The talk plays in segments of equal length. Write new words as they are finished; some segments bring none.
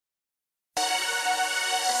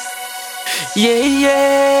Yeah, yeah.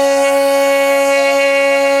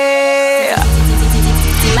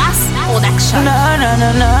 Last production. Na na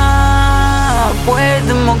na na, près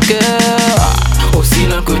de mon cœur. Aussi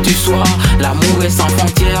loin que tu sois, l'amour est sans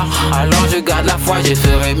frontières. Alors je garde la foi, je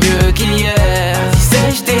ferai mieux qu'hier. Vas-y,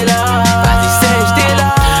 sais, j'étais là. Vas-y, sais, j'étais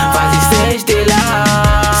là. Vas-y, sais, j'étais là.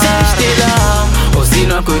 Sais, j'étais là. Aussi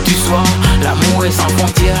loin que tu sois, l'amour est sans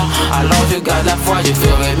frontières. Alors je garde la foi, je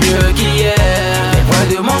ferai mieux qu'hier. Et près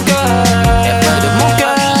de mon cœur, et près de mon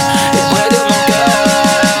cœur, et près de mon cœur.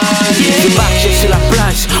 Yeah. Je marche sur la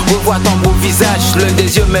plage, revois ton beau visage, l'un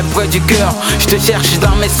des yeux mais près du cœur. Je te cherche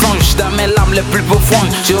dans mes songes, dans mes larmes les plus profondes.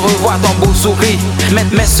 Je revois ton beau sourire,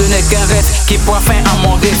 mais ce n'est qu'un rêve qui prend fin à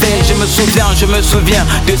mon réveil. Je me souviens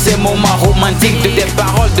de ces moments romantiques, de tes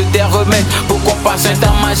paroles, de tes remèdes pour qu'on passe un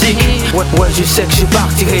temps magique. Ouais, je sais que je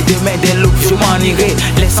partirai demain dès l'aube, je m'en irai,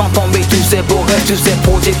 laissant tomber tous ces beaux rêves, tous ces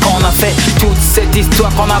projets qu'on a fait, toute cette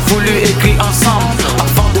histoire qu'on a voulu écrire ensemble.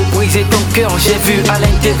 Avant de briser ton cœur, j'ai vu à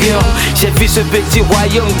l'intérieur, j'ai vu ce petit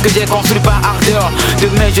royaume que j'ai construit par ardeur.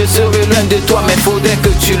 Demain je serai loin de toi, mais faudrait que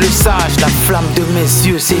tu le saches. La flamme de mes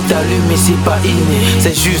yeux s'est allumée, c'est pas inné.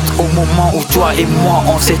 C'est juste au moment où toi et moi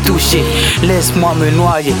on s'est touché. Laisse-moi me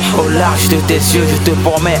noyer au large de tes yeux. Je te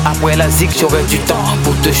promets, après la zig, j'aurai du temps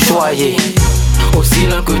pour te choyer. Aussi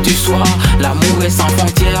loin que tu sois, l'amour est sans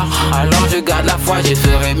frontières. Alors je garde la foi, je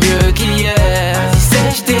ferai mieux qu'hier. Vas-y,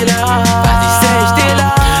 sais, j'étais là. Vas-y, sais, j'étais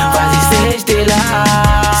là. Vas-y, sais, j'étais là.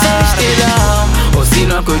 Sais, j'étais là. Aussi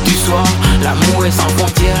loin que tu sois, l'amour est sans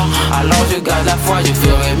frontières. Alors je garde la foi, je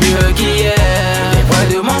ferai mieux qu'hier. Et près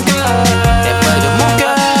de mon cœur, et près de mon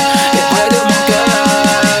cœur, et près de mon cœur.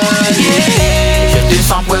 Yeah. Je te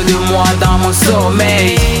sens près de moi dans mon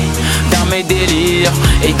sommeil, dans mes délires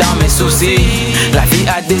et dans mes soucis. La vie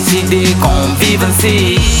a décidé qu'on vive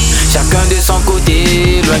ainsi, chacun de son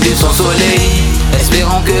côté, loin de son soleil.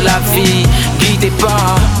 Espérons que la vie guide tes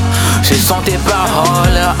pas. Ce sont tes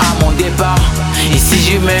paroles à mon départ. Ici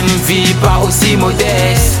je mène une vie pas aussi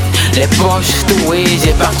modeste. Les poches trouées,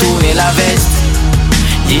 j'ai pas tourné la veste.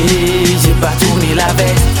 Yeah, j'ai pas tourné la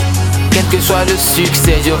veste. Quel que soit le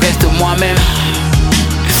succès, je reste moi-même.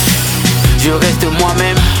 Je reste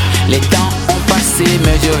moi-même. Les temps ont passé,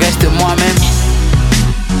 mais je reste moi-même.